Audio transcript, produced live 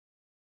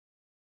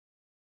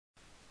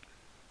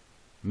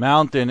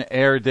Mountain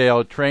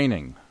Airedale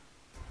training.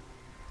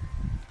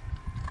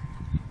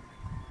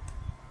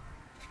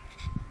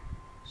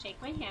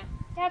 Shake my hand.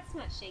 That's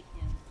not shake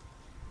hand.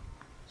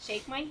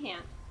 Shake my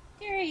hand.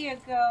 There you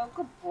go.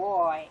 Good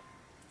boy.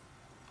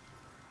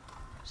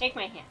 Shake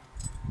my hand.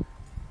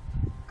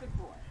 Good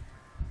boy.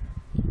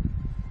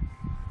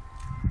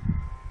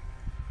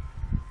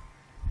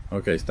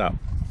 Okay, stop.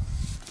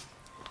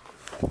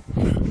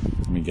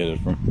 Let me get it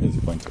from his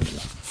point of view.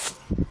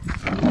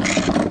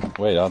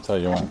 Wait, I'll tell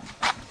you when.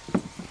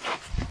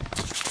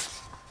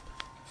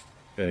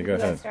 Okay, go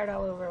ahead. Start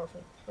all over. Okay.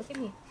 Look at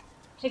me.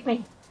 Shake my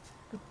hand.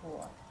 Good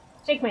boy.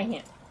 Shake my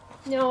hand.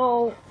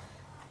 No.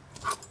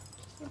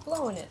 You're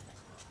blowing it.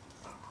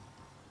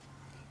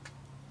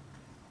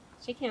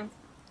 Shake hands.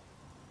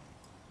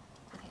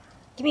 Okay.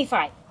 Give me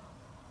 5.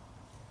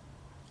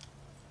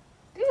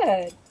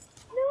 Good.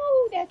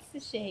 No, that's the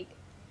shake.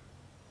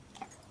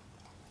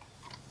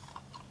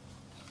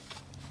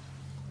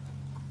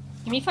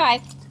 Give me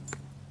 5.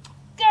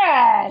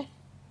 Good.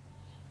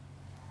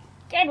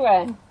 Good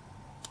one.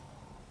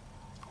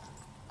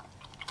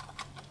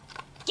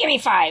 Give me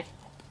 5.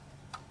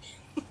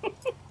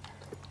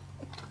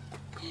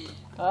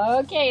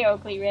 Okay,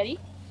 Oakley, ready?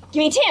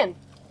 Give me 10.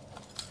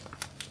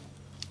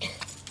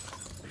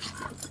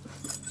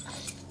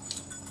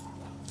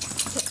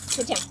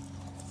 Sit down.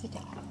 Sit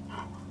down.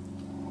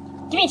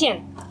 Give me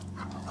 10.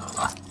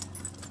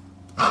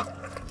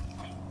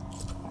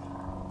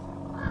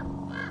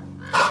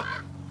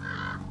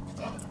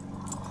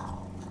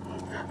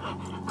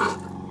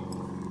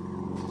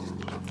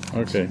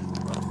 Okay.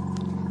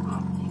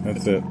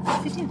 That's it.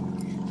 Sit down.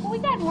 Well, we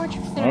got more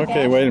tricks than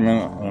Okay, wait a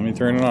minute. Let me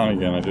turn it on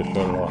again. I just shut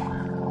it off.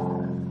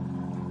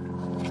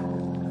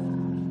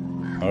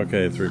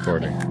 Okay, it's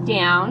recording.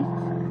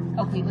 Down.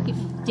 Oakley, look at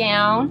me.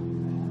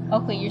 Down.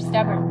 Oakley, you're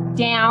stubborn.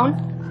 Down.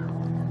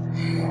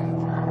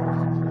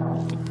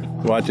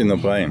 Watching the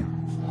plane.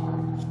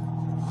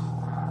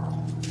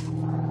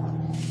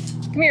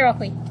 Come here,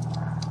 Oakley.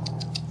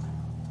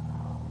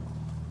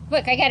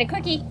 Look, I got a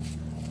cookie.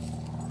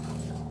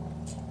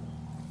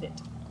 Sit.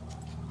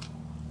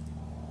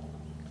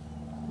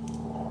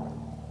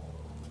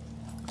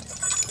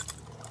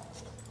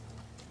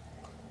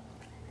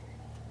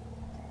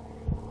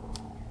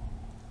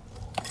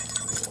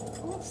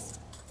 Oops.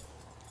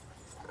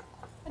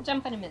 A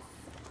jump and a miss.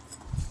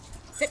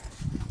 Sit.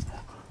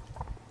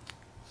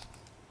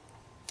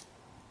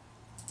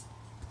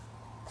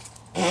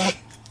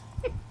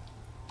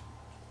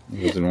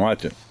 He doesn't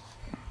watch it.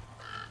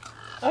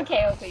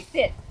 Okay, Oakley,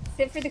 sit.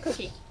 Sit for the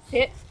cookie.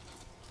 Sit.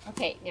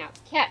 Okay, now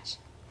catch.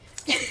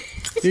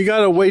 You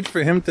gotta wait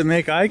for him to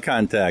make eye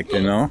contact,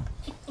 you know?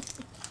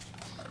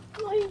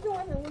 Well, he's the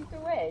one that looked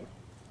away.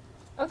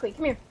 Oakley,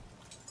 come here.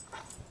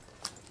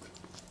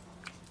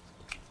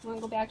 You want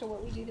to go back to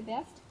what we do the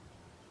best?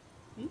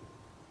 Hmm? You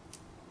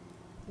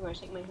want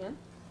to shake my hand?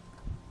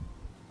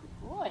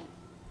 Good boy.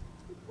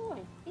 Good boy.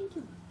 Thank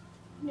you.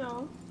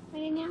 No, I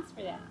didn't ask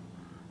for that.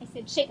 I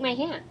said shake my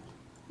hand.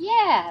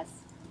 Yes.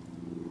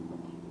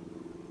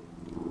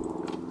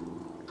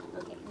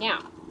 Okay, now,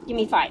 give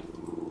me 5.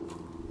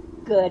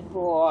 Good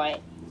boy.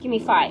 Give me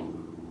 5.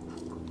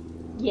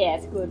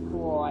 Yes, good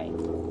boy.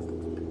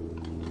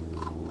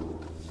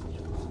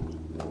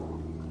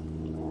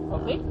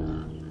 Okay.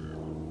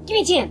 Give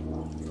me 10.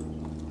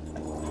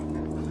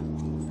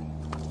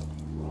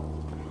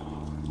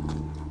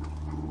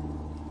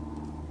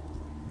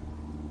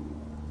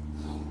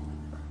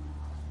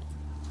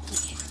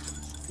 Okay.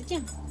 Sit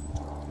down.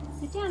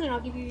 Sit down and I'll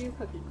give you your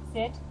cookie.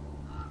 Sit.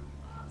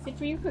 Sit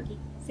for your cookie.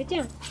 Sit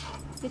down.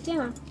 Sit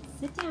down.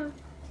 Sit down.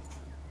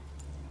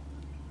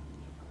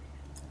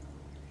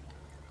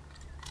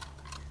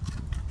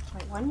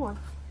 Right, one more.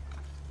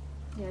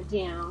 Now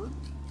down.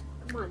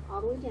 Come on,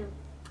 all the way down.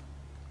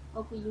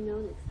 Oakley, you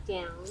know this.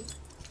 Down.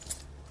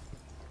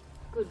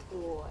 Good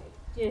boy.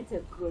 It's a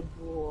good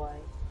boy.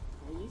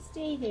 Now you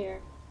stay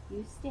there.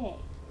 You stay.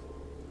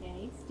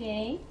 Okay,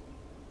 stay.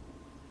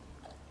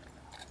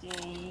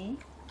 Stay.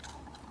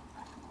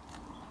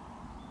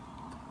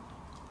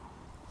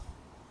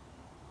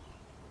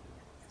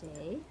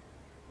 Stay.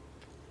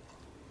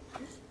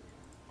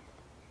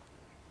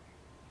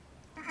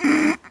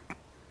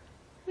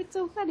 What's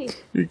so funny?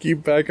 You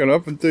keep backing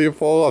up until you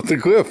fall off the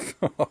cliff.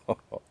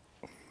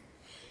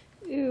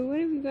 Ew, what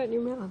have you got in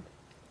your mouth?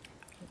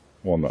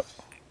 Walnut.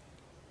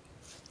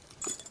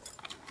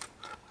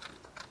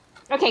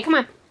 Okay, come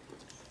on.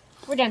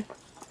 We're done.